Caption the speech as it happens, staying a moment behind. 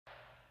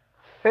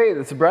Hey,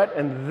 this is Brett,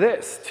 and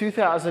this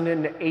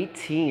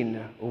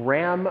 2018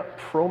 Ram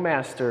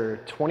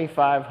ProMaster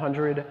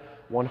 2500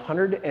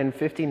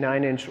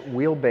 159-inch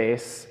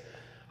wheelbase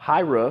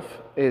high roof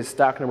is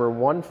stock number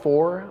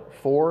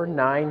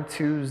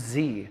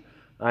 14492Z.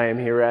 I am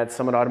here at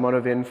Summit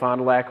Automotive in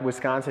Fond du Lac,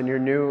 Wisconsin, your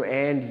new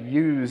and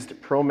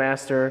used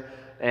ProMaster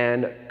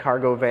and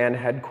cargo van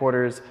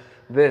headquarters.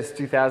 This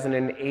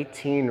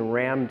 2018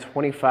 Ram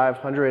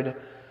 2500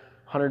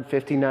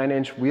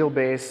 159-inch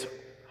wheelbase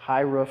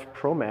high roof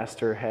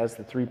ProMaster has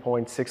the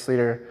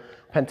 3.6-liter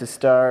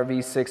Pentastar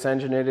V6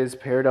 engine. It is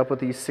paired up with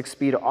the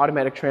 6-speed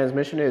automatic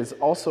transmission. It is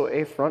also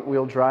a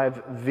front-wheel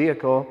drive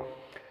vehicle,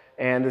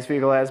 and this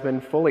vehicle has been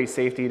fully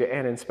safetied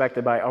and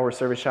inspected by our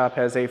service shop,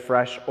 has a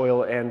fresh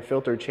oil and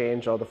filter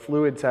change. All the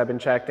fluids have been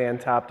checked and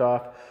topped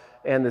off,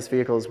 and this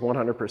vehicle is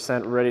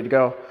 100% ready to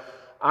go.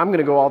 I'm going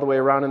to go all the way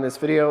around in this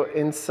video,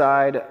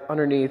 inside,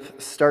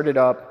 underneath, start it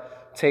up,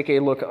 take a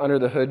look under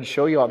the hood,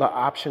 show you all the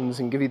options,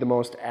 and give you the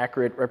most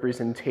accurate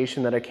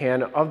representation that I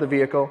can of the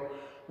vehicle.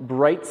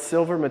 Bright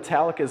silver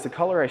metallic is the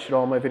color. I shoot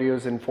all my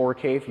videos in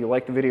 4K. If you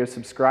like the video,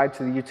 subscribe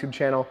to the YouTube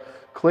channel,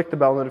 click the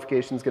bell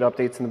notifications, get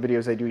updates on the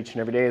videos I do each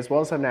and every day, as well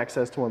as having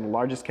access to one of the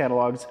largest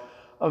catalogs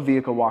of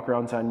vehicle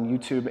walkarounds on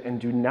YouTube. And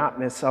do not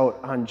miss out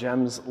on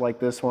gems like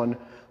this one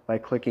by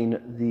clicking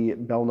the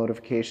bell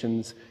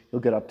notifications.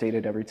 You'll get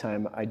updated every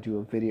time I do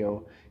a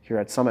video here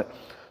at Summit.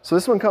 So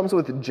this one comes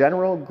with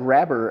General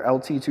Grabber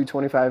LT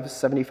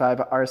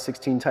 225/75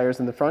 R16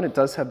 tires in the front. It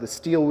does have the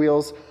steel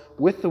wheels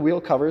with the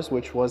wheel covers,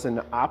 which was an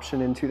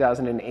option in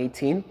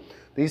 2018.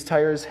 These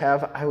tires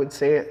have, I would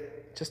say,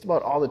 just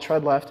about all the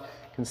tread left.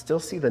 You can still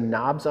see the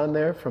knobs on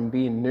there from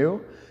being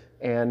new.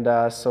 And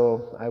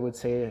so I would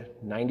say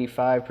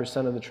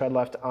 95% of the tread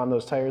left on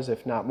those tires,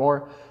 if not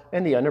more.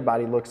 And the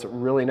underbody looks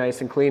really nice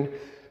and clean.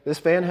 This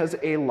van has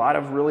a lot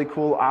of really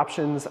cool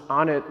options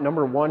on it.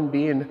 Number one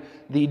being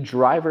the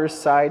driver's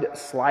side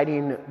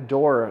sliding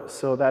door.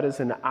 So that is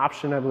an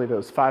option. I believe it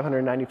was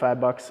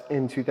 $595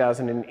 in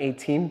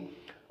 2018.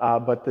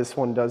 But this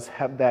one does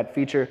have that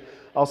feature.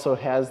 Also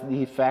has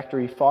the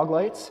factory fog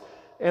lights,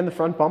 and the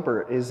front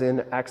bumper is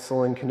in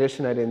excellent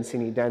condition. I didn't see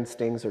any dents,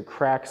 dings, or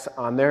cracks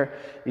on there.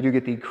 You do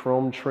get the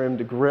chrome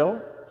trimmed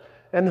grille,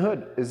 and the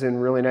hood is in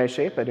really nice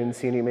shape. I didn't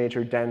see any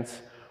major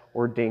dents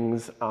or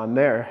dings on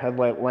there.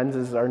 Headlight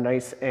lenses are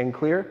nice and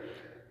clear,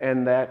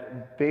 and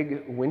that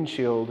big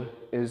windshield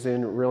is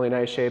in really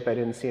nice shape. I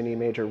didn't see any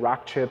major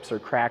rock chips or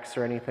cracks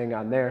or anything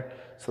on there,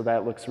 so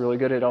that looks really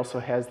good. It also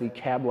has the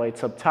cab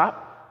lights up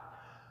top.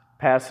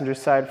 Passenger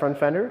side front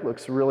fender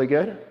looks really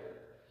good,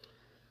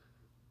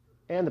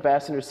 and the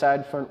passenger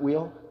side front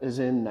wheel is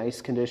in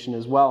nice condition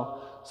as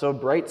well. So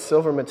bright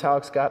silver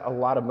metallic's got a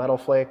lot of metal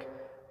flake.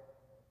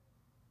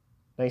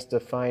 Nice to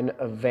find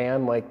a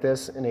van like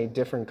this in a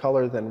different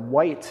color than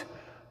white,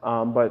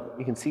 but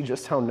you can see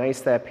just how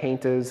nice that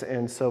paint is,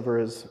 and silver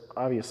is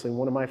obviously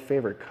one of my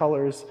favorite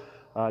colors.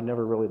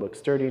 Never really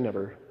looks dirty, it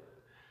never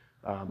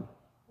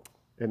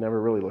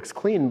really looks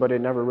clean, but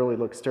it never really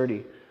looks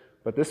dirty.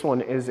 But this one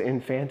is in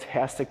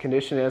fantastic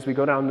condition. As we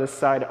go down this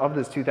side of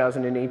this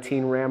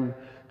 2018 Ram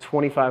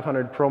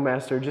 2500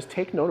 ProMaster, just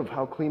take note of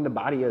how clean the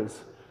body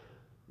is.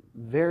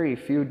 Very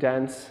few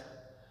dents.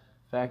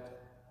 In fact,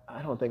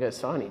 I don't think I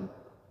saw any,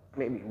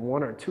 maybe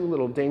one or two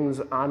little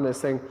dings on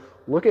this thing.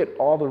 Look at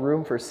all the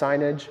room for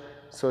signage.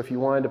 So if you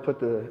wanted to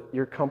put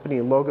your company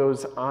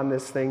logos on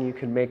this thing, you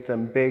can make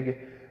them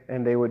big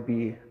and they would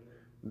be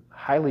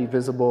highly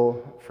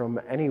visible from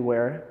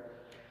anywhere.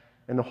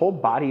 And the whole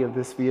body of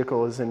this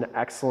vehicle is in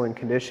excellent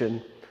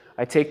condition.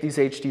 I take these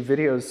HD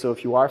videos, so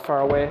if you are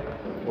far away,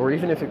 or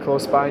even if you're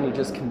close by and you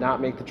just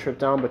cannot make the trip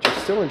down, but you're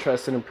still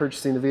interested in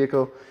purchasing the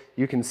vehicle,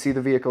 you can see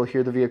the vehicle,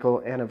 hear the vehicle,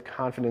 and have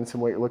confidence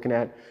in what you're looking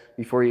at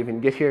before you even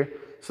get here.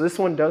 So this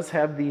one does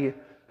have the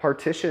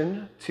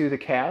partition to the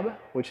cab,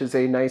 which is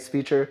a nice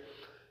feature,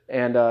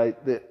 and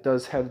it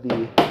does have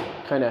the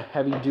kind of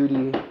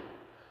heavy-duty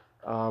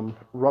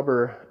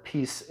rubber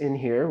piece in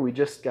here. We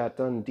just got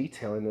done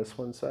detailing this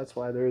one, so that's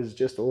why there is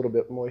just a little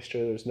bit of moisture.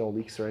 There's no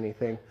leaks or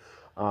anything.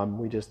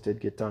 We just did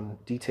get done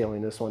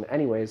detailing this one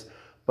anyways,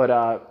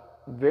 but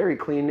very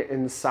clean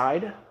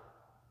inside.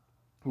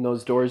 And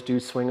those doors do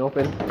swing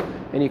open,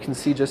 and you can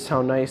see just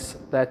how nice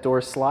that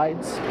door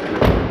slides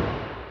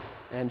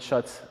and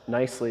shuts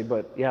nicely.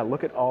 But yeah,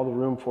 look at all the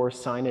room for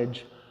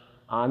signage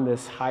on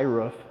this high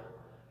roof.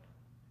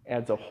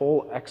 Adds a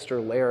whole extra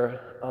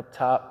layer up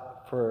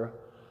top for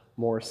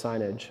more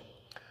signage.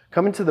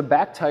 Coming to the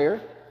back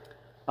tire,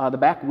 the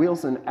back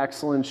wheel's in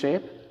excellent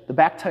shape. The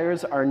back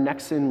tires are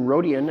Nexen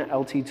Rodian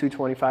LT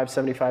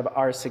 225/75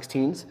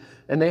 R16s,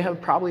 and they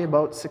have probably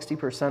about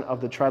 60% of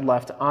the tread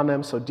left on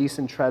them, so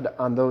decent tread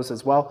on those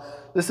as well.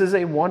 This is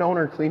a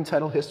one-owner, clean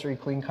title history,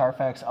 clean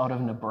Carfax out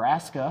of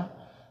Nebraska,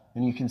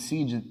 and you can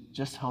see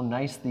just how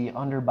nice the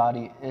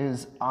underbody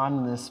is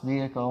on this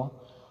vehicle.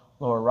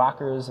 Lower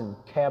rockers and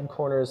cab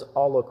corners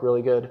all look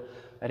really good.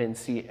 I didn't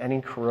see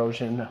any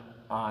corrosion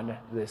on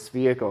this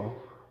vehicle.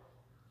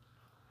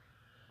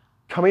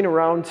 Coming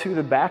around to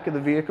the back of the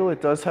vehicle,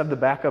 it does have the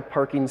backup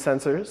parking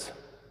sensors.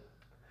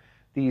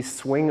 These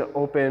swing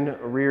open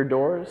rear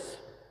doors.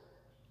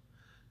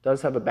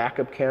 Does have a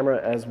backup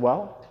camera as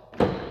well.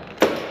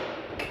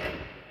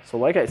 So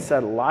like I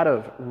said, a lot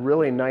of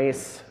really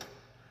nice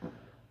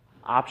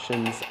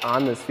options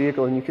on this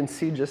vehicle, and you can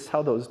see just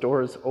how those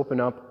doors open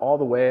up all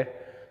the way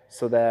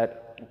so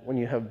that when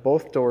you have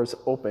both doors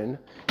open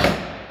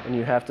and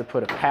you have to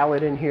put a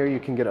pallet in here, you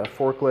can get a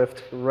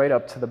forklift right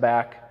up to the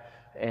back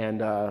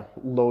and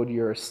load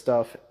your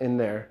stuff in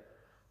there.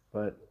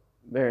 But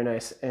very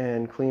nice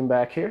and clean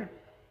back here.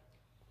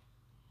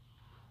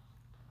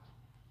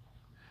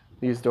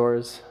 These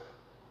doors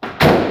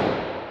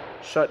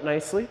shut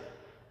nicely.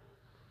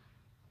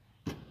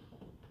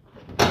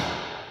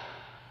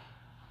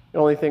 The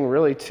only thing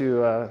really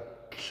to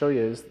show you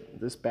is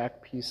this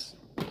back piece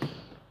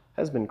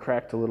has been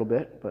cracked a little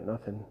bit, but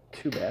nothing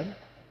too bad.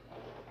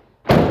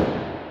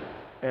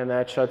 And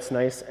that shuts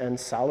nice and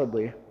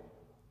solidly.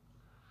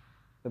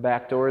 The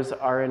back doors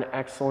are in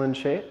excellent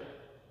shape.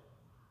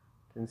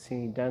 Didn't see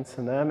any dents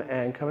in them.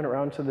 And coming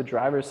around to the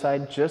driver's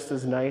side, just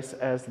as nice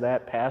as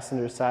that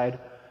passenger side.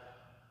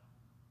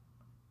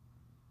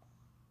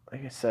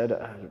 Like I said,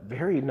 a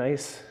very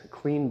nice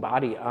clean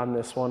body on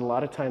this one. A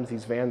lot of times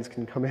these vans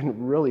can come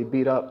in really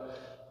beat up,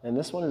 and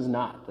this one is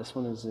not. This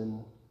one is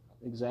in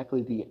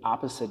exactly the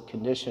opposite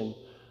condition.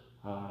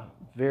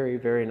 Very,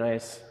 very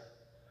nice.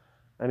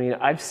 I mean,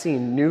 I've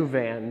seen new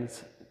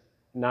vans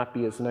not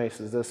be as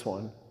nice as this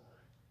one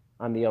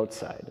on the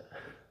outside.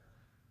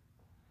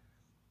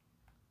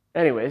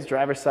 Anyways,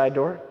 driver's side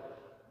door,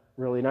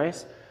 really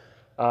nice.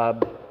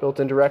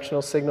 Built-in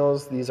directional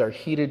signals. These are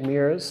heated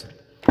mirrors.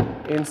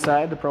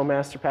 Inside, the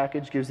ProMaster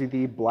package gives you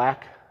the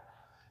black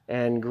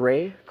and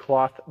gray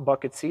cloth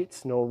bucket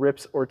seats. No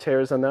rips or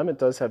tears on them. It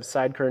does have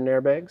side curtain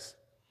airbags.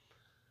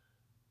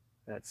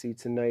 That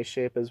seat's in nice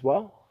shape as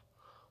well.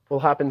 We'll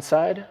hop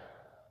inside.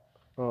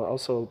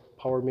 Also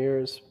power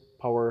mirrors,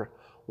 power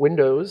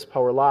windows,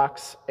 power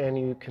locks, and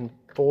you can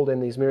fold in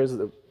these mirrors.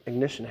 The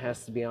ignition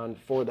has to be on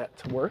for that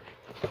to work.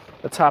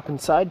 Let's hop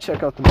inside,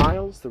 check out the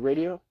miles, the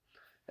radio,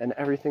 and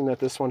everything that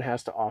this one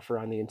has to offer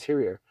on the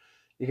interior.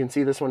 You can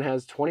see this one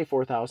has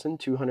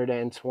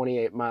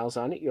 24,228 miles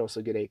on it. You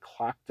also get a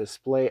clock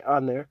display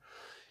on there.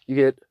 You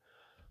get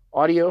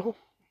audio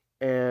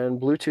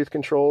and Bluetooth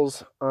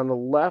controls on the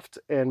left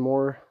and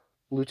more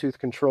Bluetooth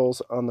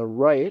controls on the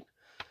right.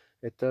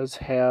 It does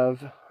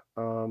have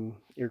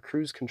your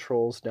cruise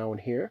controls down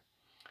here.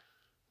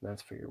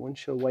 That's for your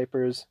windshield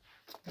wipers.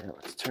 And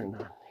let's turn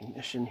on the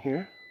ignition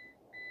here.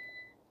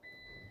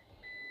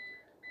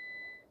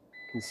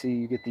 You can see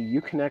you get the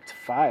Uconnect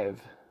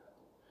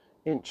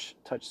 5-inch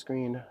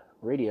touchscreen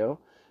radio.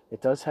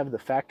 It does have the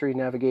factory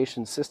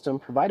navigation system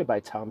provided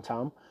by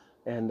TomTom,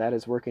 and that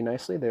is working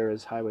nicely. There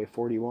is Highway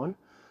 41.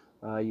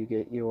 You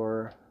get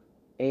your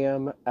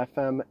AM,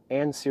 FM,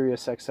 and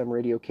Sirius XM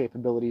radio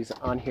capabilities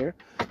on here.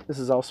 This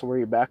is also where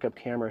your backup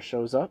camera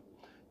shows up.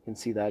 You can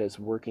see that is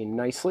working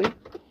nicely.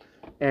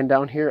 And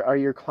down here are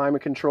your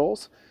climate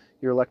controls,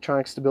 your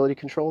electronic stability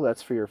control,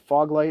 that's for your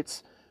fog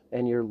lights,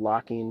 and your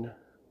locking,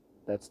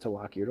 that's to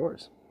lock your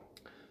doors.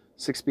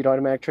 6-speed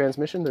automatic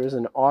transmission. There is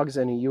an AUX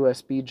and a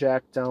USB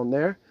jack down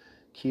there.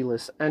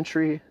 Keyless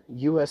entry,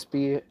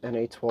 USB, and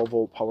a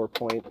 12-volt power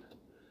point.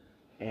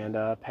 And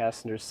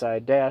passenger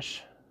side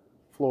dash,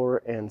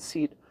 floor, and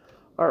seat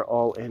are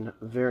all in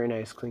very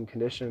nice clean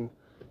condition.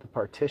 The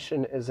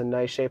partition is in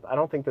nice shape. I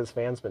don't think this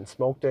van's been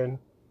smoked in.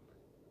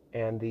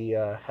 And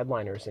the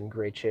headliner is in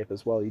great shape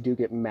as well. You do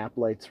get map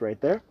lights right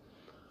there.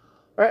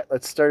 All right,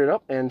 let's start it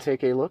up and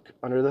take a look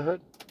under the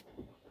hood.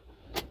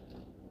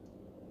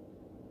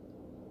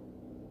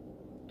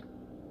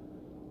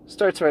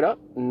 Starts right up,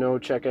 no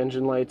check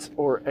engine lights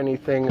or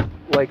anything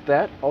like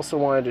that. Also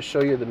wanted to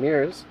show you the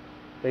mirrors.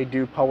 They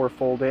do power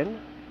fold in,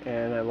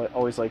 and I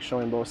always like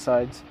showing both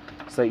sides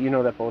so that you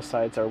know that both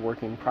sides are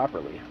working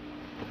properly.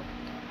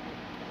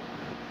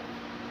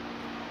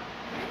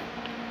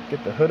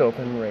 Get the hood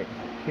open right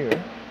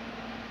here.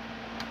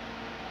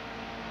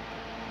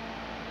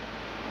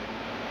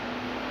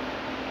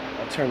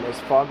 I'll turn those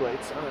fog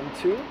lights on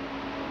too.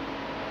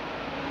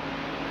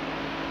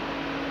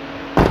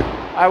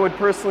 I would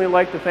personally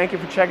like to thank you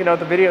for checking out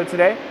the video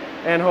today,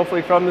 and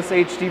hopefully from this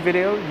HD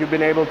video you've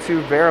been able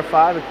to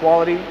verify the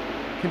quality,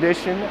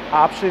 condition,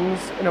 options,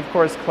 and of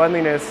course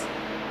cleanliness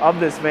of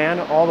this van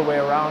all the way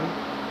around,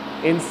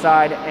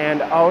 inside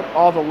and out.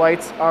 All the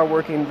lights are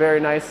working very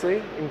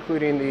nicely,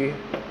 including the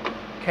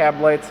cab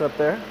lights up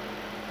there.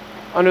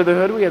 Under the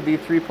hood we have the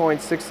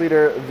 3.6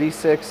 liter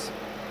V6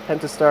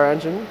 Pentastar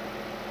engine.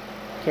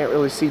 Can't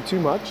really see too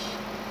much,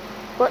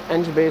 but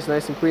engine bay is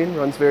nice and clean,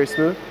 runs very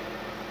smooth.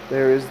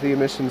 There is the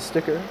emissions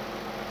sticker.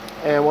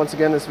 And once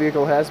again, this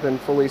vehicle has been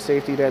fully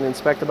safetied and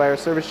inspected by our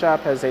service shop,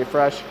 has a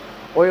fresh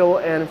oil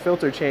and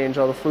filter change.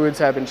 All the fluids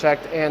have been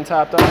checked and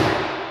topped off,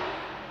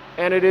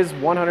 and it is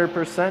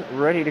 100%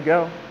 ready to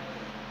go.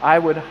 I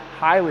would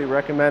highly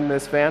recommend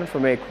this van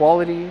from a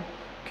quality,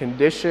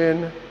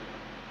 condition,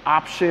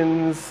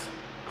 options,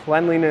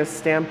 cleanliness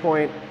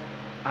standpoint.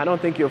 I don't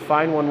think you'll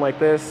find one like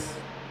this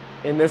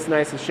in this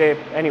nice a shape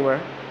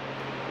anywhere.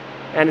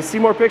 And to see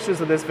more pictures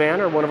of this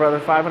van or one of our other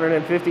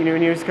 550 new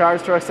and used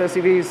cars, trucks,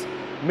 SUVs,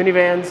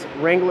 minivans,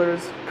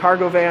 Wranglers,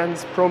 cargo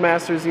vans,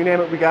 ProMasters, you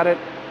name it, we got it.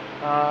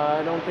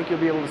 I don't think you'll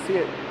be able to see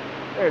it.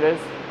 There it is.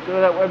 Go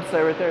to that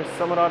website right there,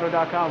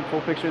 summitauto.com.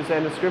 Full pictures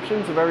and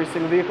descriptions of every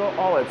single vehicle,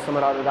 all at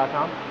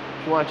summitauto.com.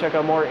 If you want to check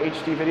out more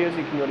HD videos,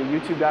 you can go to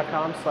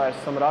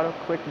youtube.com/summitauto.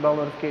 Click the bell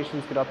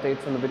notifications, get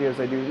updates on the videos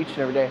I do each and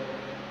every day,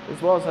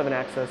 as well as having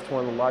access to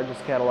one of the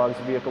largest catalogs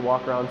of vehicle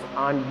walkarounds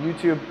on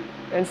YouTube,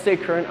 and stay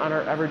current on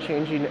our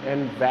ever-changing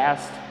and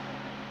vast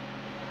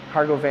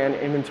cargo van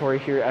inventory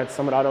here at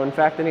Summit Auto. In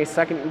fact, in a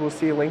second, you will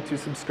see a link to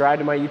subscribe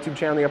to my YouTube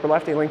channel in the upper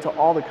left, a link to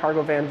all the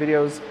cargo van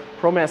videos,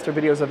 ProMaster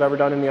videos I've ever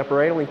done in the upper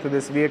right, a link to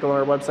this vehicle on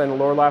our website in the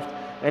lower left,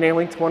 and a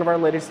link to one of our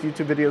latest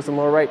YouTube videos in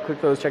the lower right.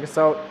 Click those, check us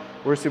out.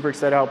 We're super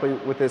excited to help you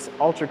with this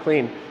ultra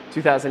clean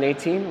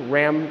 2018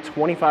 Ram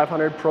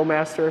 2500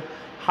 ProMaster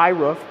High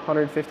Roof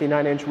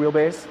 159-inch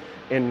wheelbase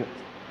in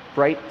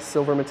bright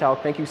silver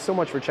metallic. Thank you so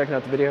much for checking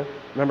out the video.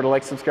 Remember to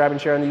like, subscribe, and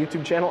share on the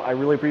YouTube channel. I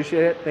really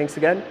appreciate it. Thanks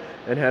again,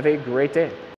 and have a great day.